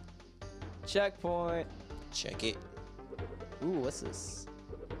 Checkpoint. Check it. Ooh, what's this?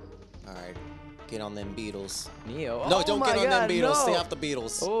 All right. Get on them Beatles. Neo. No, Oh don't my get on God, them Beatles. no. Stay off the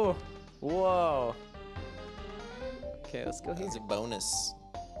Beatles. Oh, whoa. Okay, let's go here. That's a bonus.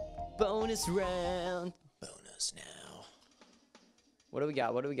 Bonus round. Bonus now. What do we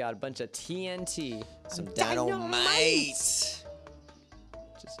got? What do we got? A bunch of TNT. Some dynamite.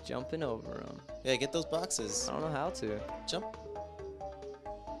 Just jumping over them. Yeah, get those boxes. I don't know how to. Jump.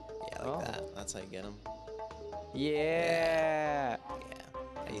 Yeah, like Oh. that. That's how you get them. Yeah. Yeah.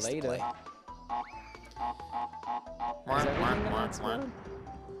 I used Later. to play. Is everything gonna explode?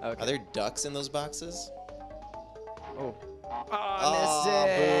 Okay. Are there ducks in those boxes? Oh. Oh, I missed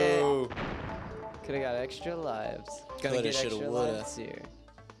it. Boo. Could have got extra lives. Gonna Coulda, get shoulda, extra woulda. lives here.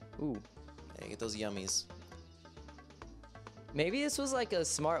 Ooh. Yeah, get those yummies. Maybe this was like a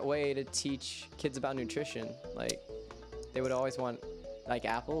smart way to teach kids about nutrition. Like, they would always want like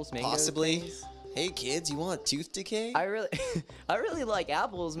apples, mangoes. Possibly. things. Hey kids, you want tooth decay? I really like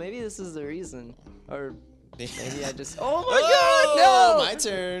apples. Maybe this is the reason. Or maybe I just. Oh my God! No! My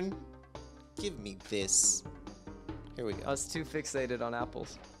turn. Give me this. Here we go. I was too fixated on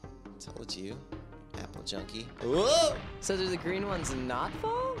apples. Told you. Apple junkie. Whoa! So do the green ones not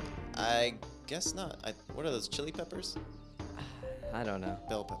fall? I guess not. What are those, chili peppers? I don't know.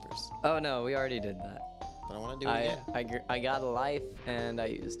 Bell peppers. Oh no, we already did that. But I want to do it again. I got a life and I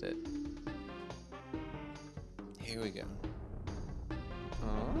used it. Here we go.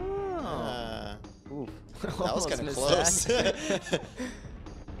 Oh. Oof. That was Almost kind of missed close. that.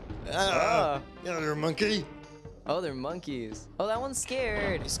 Yeah, you're a monkey. Oh, they're monkeys. Oh, that one's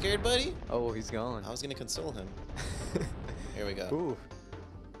scared. You scared, buddy? Oh, he's gone. I was gonna console him. Here we go. Ooh.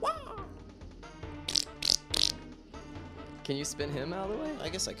 Can you spin him out of the way? I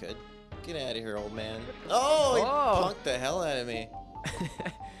guess I could. Get out of here, old man. Oh, he Oh. punked the hell out of me.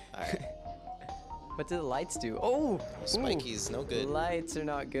 Alright. What do the lights do? Oh! Spikey's no good. Lights are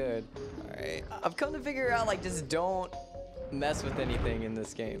not good. Alright. I've come to figure out, like, just don't mess with anything in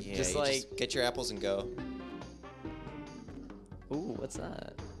this game. Yeah, just you like, just get your apples and go. ooh, what's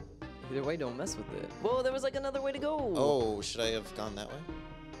that? Either way, don't mess with it. Whoa, there was like another way to go. Oh, should I have gone that way?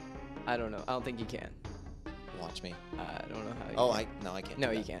 I don't know. I don't think you can. Watch me. I don't know how you Oh, can. no, I can't.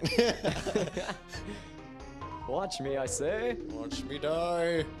 No, do you that. can't. Watch me, I say. Watch me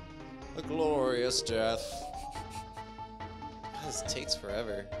die. A glorious death. This takes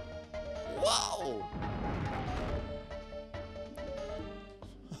forever. Whoa!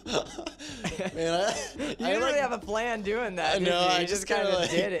 Man, You I didn't really have a plan doing that. did know, you? I You just kind kind of of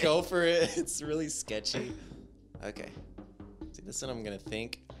did it. go for it. It's really sketchy. Okay. See, this one I'm gonna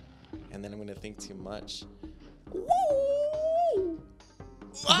think, and then I'm gonna think too much. Woo!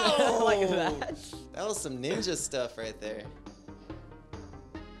 Whoa! Like that? That was some ninja stuff right there.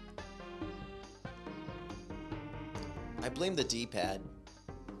 I blame the D-pad.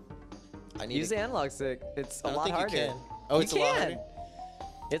 I need Use the analog stick. It's a I don't lot think harder. you can. Oh, it's a lot harder?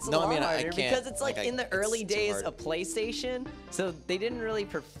 It's a No, I lot mean, I harder can't. because it's like, Like, in the it's early too days hard. of PlayStation, so they didn't really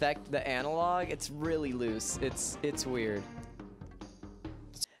perfect the analog. It's really loose. It's weird.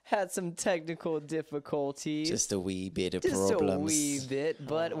 Had some technical difficulties. Just a wee bit of Just problems. a wee bit,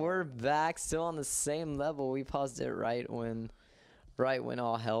 but we're back, still on the same level. We paused it right when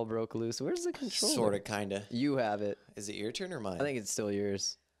all hell broke loose. Where's the controller? Sorta, kinda. You have it. Is it your turn or mine? I think it's still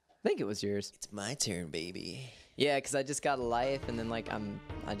yours. I think it was yours. It's my turn, baby. Yeah, because I just got a life, and then like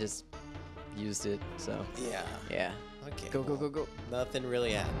I just used it. So Yeah. yeah. Okay. Go go go go. Nothing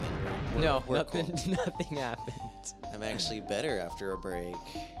really happened. No, we're nothing cool. nothing happened. I'm actually better after a break.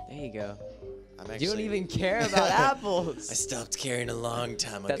 There you go. You don't even care about apples. I stopped caring a long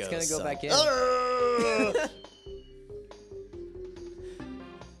time That's ago. gonna go back in.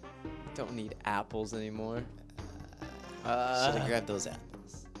 Don't need apples anymore. Should have grabbed those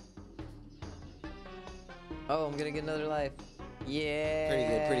apples. Oh, I'm gonna get another life. Yeah. Pretty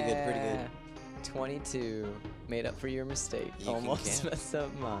good, pretty good, pretty good. 22. Made up for your mistake. You Almost messed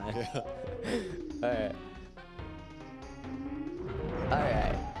up mine. Alright.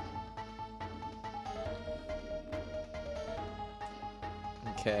 Alright.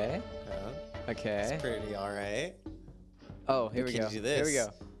 Okay. Okay. It's pretty alright. Oh, here we Can go. you do this? Here we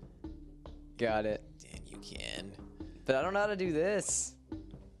go. Got it. Dan, you can. But I don't know how to do this. You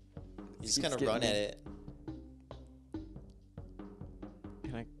just kind of run at it.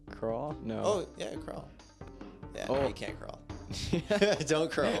 Can I crawl? No. Oh, yeah, crawl. Yeah, Oh. no, you can't crawl.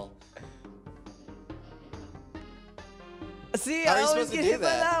 Don't crawl. See, How are I you always supposed to get do hit by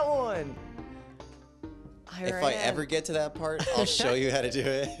that? that one. If I ever get to that part, I'll show you how to do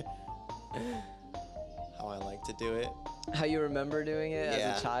it. How I like to do it. How you remember doing it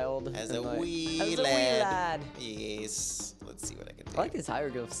as a child? As and a like- wee as a lad. Yes. Let's see what I can do. I like these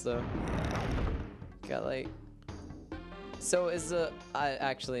hieroglyphs though. Got like. So is the?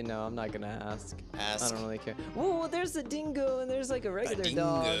 Actually no, I'm not gonna ask. Ask. I don't really care. Whoa, there's a dingo and there's like a regular dingo.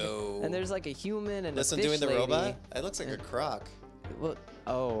 dog and there's like a human and This a one fish doing the lady. robot? It looks like a croc. Well,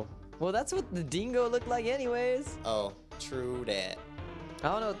 oh, well that's what the dingo looked like anyways. Oh, true that. I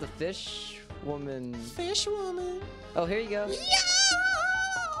don't know what the fish woman. Fish woman. Oh, here you go.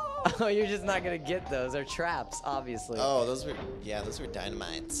 Oh, you're just not gonna get those. They're traps, obviously. Oh, those were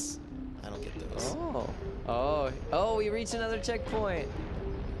dynamites. I don't get those. Oh, we reached another checkpoint.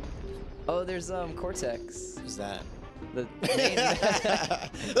 Oh, there's Cortex. Who's that? The main.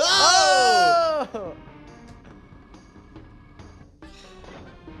 Oh! Oh!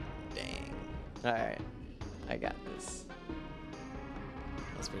 Dang. All right, I got this.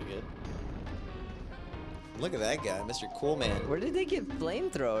 That's pretty good. Look at that guy, Mr. Cool Man. Where did they get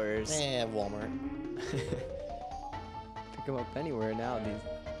flamethrowers? Walmart. Pick them up anywhere now.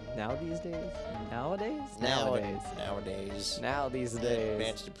 These days. Nowadays. Now These days.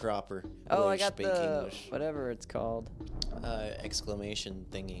 Matched it proper. Oh, I English, got speak the English. whatever it's called. Exclamation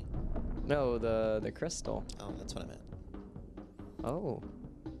thingy. No, the crystal. Oh, that's what I meant. Oh,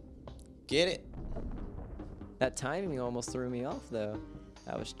 Get it? that timing almost threw me off though.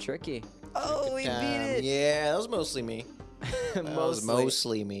 That was tricky. Oh, we beat it. Yeah, that was mostly me. That was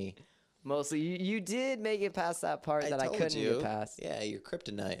mostly me. Mostly, you did make it past that part that I told couldn't you. get past. Yeah, you're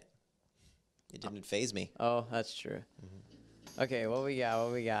kryptonite. It didn't phase me. Oh, that's true. Okay, what we got?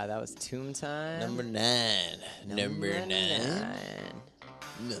 What we got? That was tomb time. Number 9. Number 9.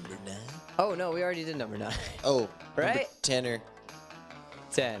 Oh no, we already did number 9. Oh, Right? Number 10 or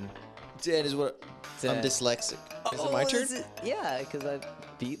 10. 10 is what 10. I'm dyslexic. Is it my turn? Yeah, because I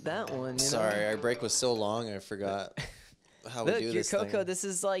beat that one. You Sorry, know? our break was so long I forgot how we Look, do your this Coco. thing.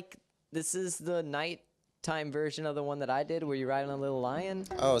 This is the nighttime version of the one that I did, where you ride on a little lion.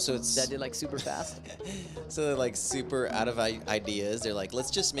 Oh, so it's That did like super fast. so they're like super out of ideas. They're like,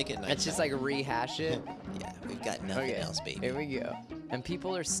 let's just make it nice. It's just like rehash it. Yeah, we've got nothing else, baby. Here we go. And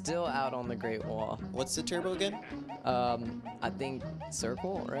people are still out on the Great Wall. What's the turbo again? I think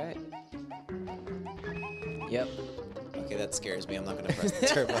circle, right? Yep. Okay, that scares me. I'm not gonna press the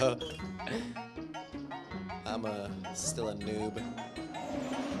turbo. I'm still a noob.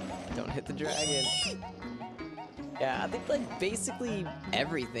 Don't hit the dragon. Yeah, I think like basically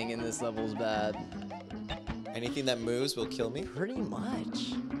everything in this level is bad. Anything that moves will kill me. Pretty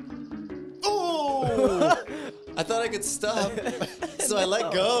much. Oh! I thought I could stop, so I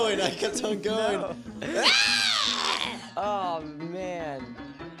let go and I kept on going. No. Oh man.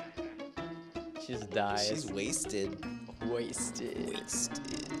 She just dies. She's wasted. wasted.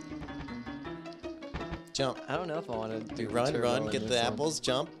 Jump. I don't know if I want to do Run, turbo run, in get this the one. apples,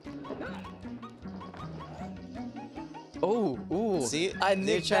 jump. Oh, ooh. See? I You're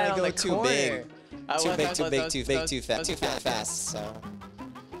nicked trying that to on go the too corner. big. I Too was- big, I too was- big, I was- too I big, was- too I fast, was too fast. fast. So.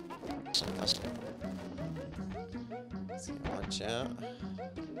 Watch out.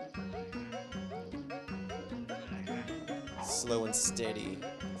 Slow and steady.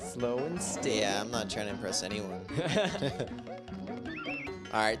 Slow and steady. Yeah, I'm not trying to impress anyone.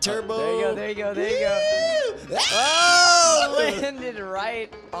 All right, turbo. There you go. Woo! Oh, landed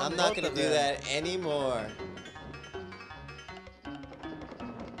right on I'm not both gonna of do them. that anymore.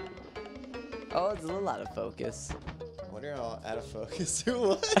 Oh, it's a little out of focus. What are all out of focus? Who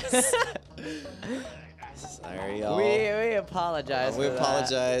was? Sorry, y'all. We apologize. We for that.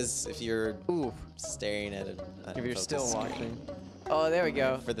 apologize if you're Ooh, staring at it. if you're still watching. Oh, there we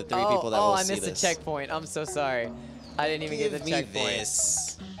go. For the 3 people that will see this. I missed a checkpoint. I'm so sorry. I didn't even get the checkpoint. Give me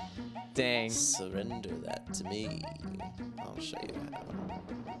this. Dang. Surrender that to me. I'll show you how.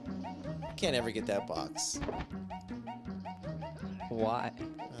 I can't ever get that box. Why?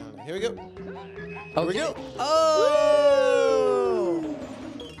 Here we go. Okay. Here we go. Oh!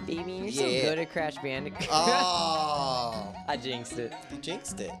 Baby, you're so good at Crash Bandicoot. Oh! I jinxed it. You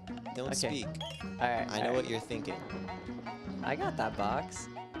jinxed it. Don't speak. Alright. I know what you're thinking. I got that box.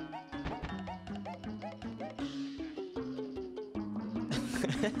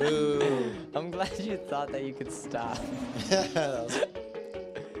 Boo. I'm glad you thought that you could stop. They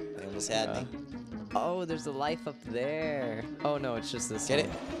almost had me. Oh, there's a life up there. Oh no, it's just this Get one.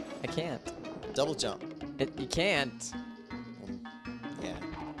 it? I can't. Double jump. You can't. Yeah.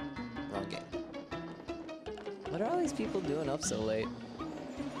 Wrong game. What are all these people doing up so late?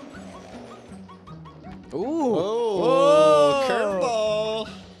 Ooh. Oh, curveball.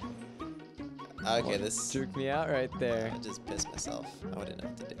 Okay, this jerked me out right there. I just pissed myself. I wouldn't know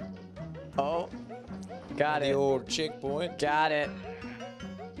what to do. Oh, got it. The old checkpoint. Got it.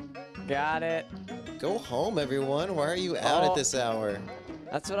 Got it. Go home, everyone. Why are you out at this hour?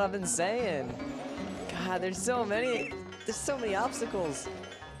 That's what I've been saying. God, there's so many. There's so many obstacles.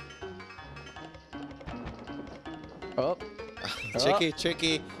 Oh. Tricky,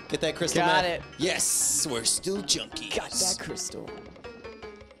 tricky. Get that crystal. Got meth. it. Yes, we're still junkies. Got that crystal.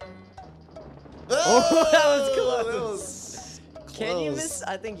 Oh, that was close. That was close. Can you miss?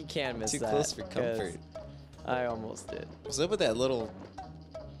 I think you can miss Too that. close for comfort. I almost did. What's up with that little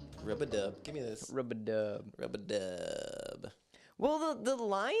rub-a-dub? Give me this. Rub-a-dub. Rub-a-dub. Well, the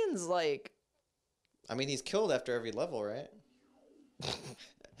lion's like... I mean, he's killed after every level, right?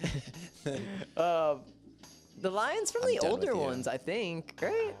 The lion's from the older ones, I think,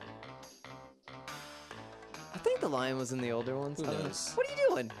 right? I think the lion was in the older ones. Who knows? What are you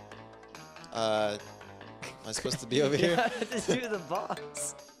doing? Am I supposed to be over here? You have to do the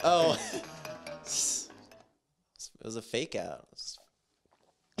boss. Oh. It was a fake out.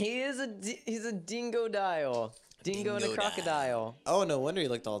 He's a dingo dial. Dingo and a crocodile. Oh, no wonder he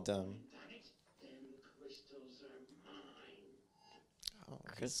looked all dumb. Oh,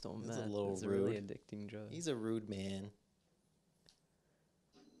 Crystal meth. He's a little It's rude. a really addicting drug. He's a rude man.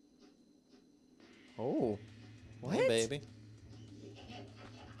 Oh. What? Hey, baby.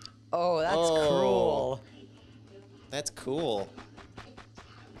 Oh, that's cruel. That's cool.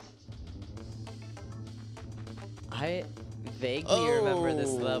 I vaguely remember this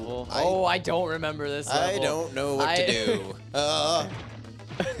level. I don't remember this level. I don't know what to do. What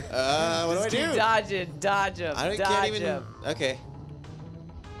do I do? Dodge it, dodge him, Can't even. Okay.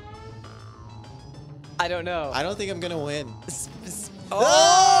 I don't know. I don't think I'm gonna win.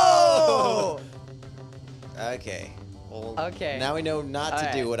 Oh! Okay. Well, okay. Now we know not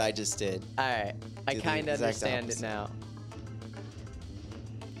to do what I just did. Alright. I Do the kind of exact understand opposite. it now.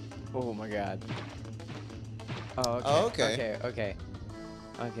 Oh my god. Oh, okay. Oh, okay. Okay, okay.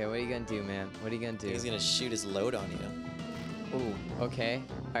 Okay, what are you gonna do, man? What are you gonna do? He's gonna shoot his load on you. Ooh, okay.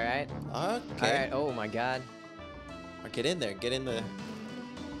 Alright. Okay. Alright, oh my god. Get in there. Get in the.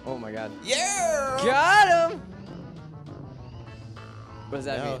 Oh my god. Yeah! Got him! What does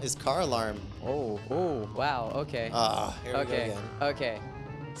that No, mean? his car alarm. Oh, wow, okay. Here we go again. Okay.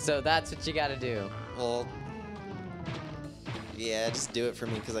 So that's what you gotta do. Well, yeah, just do it for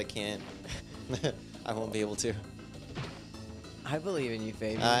me because I can't. I won't be able to. I believe in you,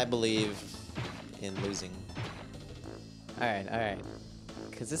 Fabian. I believe in losing. Alright.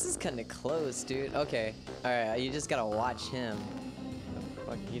 Cause this is kinda close, dude. Okay. Alright, you just gotta watch him. What the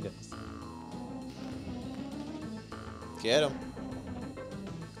fuck he does. Get him.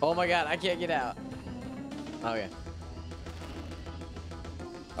 Oh my god, I can't get out. Okay.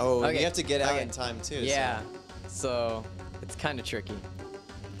 Oh, Okay, you have to get out okay. in time too. Yeah. So it's kinda tricky.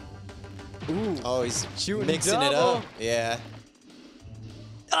 Ooh. Oh, he's Shooting mixing it double. up. Yeah.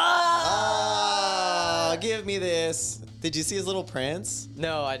 Ah! Give me this. Did you see his little prance?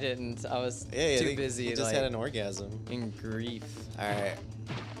 No, I didn't. I was too busy. He just had an orgasm. in grief. All right.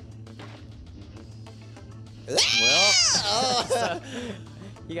 Well, Oh.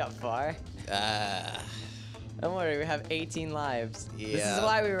 you got far. Don't worry, we have 18 lives. This is Yeah.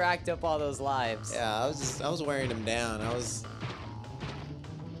 why we racked up all those lives. Yeah, I was wearing him down. I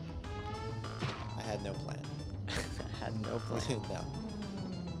had no plan. I had no plan. No.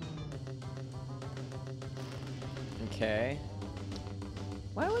 Okay.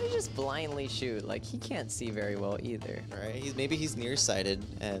 Why would he just blindly shoot? Like, he can't see very well either. Right? Maybe he's nearsighted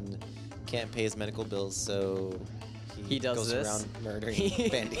and can't pay his medical bills, so He does goes this. around murdering He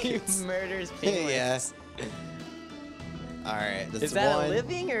bandicoots. murders penguins. Yeah. All right, that's Is that one. a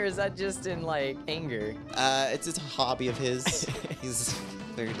living or is that just in like anger? It's a hobby of his. He's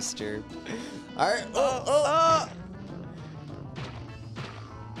very disturbed. All right.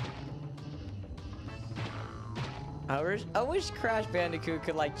 I wish Crash Bandicoot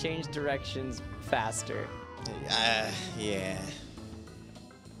could like change directions faster. Yeah.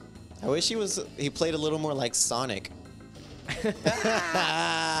 I wish he played a little more like Sonic.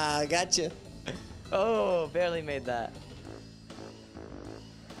 Gotcha. Oh, barely made that.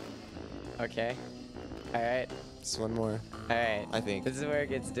 Okay. All right. Just one more. All right. I think. This is where it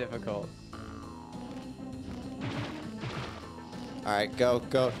gets difficult. All right, go.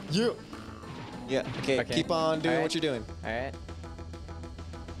 You. Yeah. Okay. Keep on doing what you're doing. All right.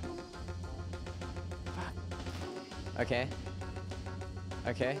 Okay.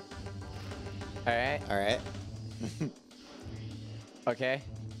 Okay. All right. All right. Okay.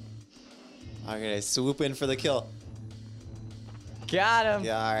 I'm gonna swoop in for the kill. Got him.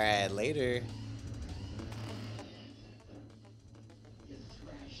 Yeah. All right. Later.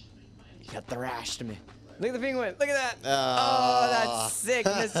 You got thrashed me. Look at the penguin. Look at that. Oh, that's sick,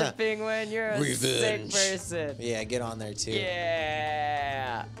 Mr. Penguin. You're a sick Revenge. person. Yeah. Get on there too.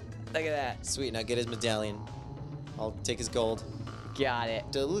 Yeah. Look at that. Sweet. Now get his medallion. I'll take his gold. Got it.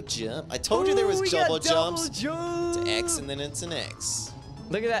 Double jump. I told you there was we double got jumps. Double jump. It's X and then it's an X.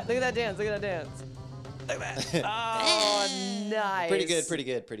 Look at that. Look at that dance. Look at that dance. Look at that. Oh, nice. Pretty good. Pretty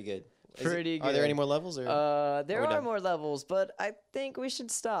good. Pretty good. Pretty good. Are there any more levels? Or there are done? more levels, but I think we should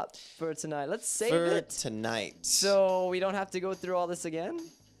stop for tonight. Let's save for it. tonight. So we don't have to go through all this again.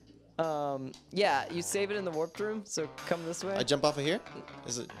 Yeah, you save it in the warped room. So come this way. I jump off of here?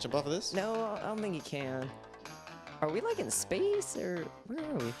 Is it jump off of this? No, I don't think you can. Are we like in space or where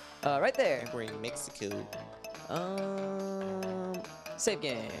are we? Right there. We're in Mexico. Save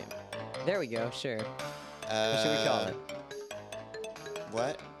game. There we go. Sure. What should we call it?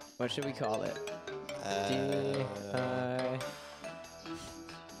 What? What should we call it?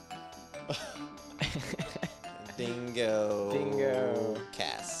 Dingo. Dingo.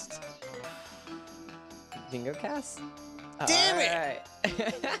 Cast. Dingo cast? Damn it!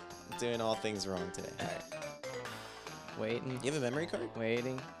 Doing all things wrong today. Alright. Waiting. You have a memory card?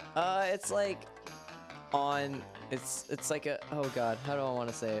 Waiting. It's like on. It's like a. Oh God, how do I want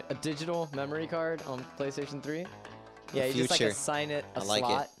to say it? A digital memory card on PlayStation 3. Yeah, you just like assign it a like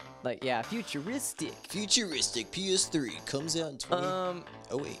slot. it. Like yeah, futuristic. Futuristic PS3 comes out in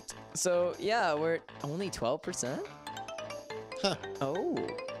 2008. So yeah, we're only 12%. Huh. Oh.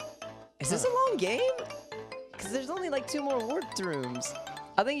 Is this a long game? Because there's only like 2 more warped rooms.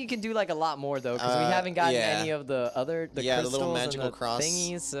 I think you can do like a lot more though, because we haven't gotten any of the other the crystals little magical and the cross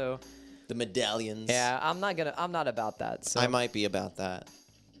thingies. So the medallions. yeah, I'm not about that. So I might be about that,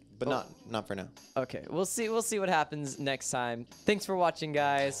 but not for now. Okay, we'll see what happens next time. Thanks for watching,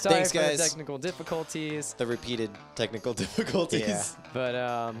 guys. Sorry Thanks, for guys. the technical difficulties. The repeated technical difficulties. Yeah,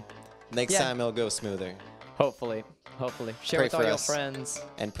 but next time it'll go smoother. Hopefully. Share Pray with all for your us. friends.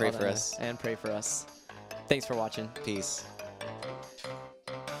 And pray for us. And pray for us. Thanks for watching. Peace.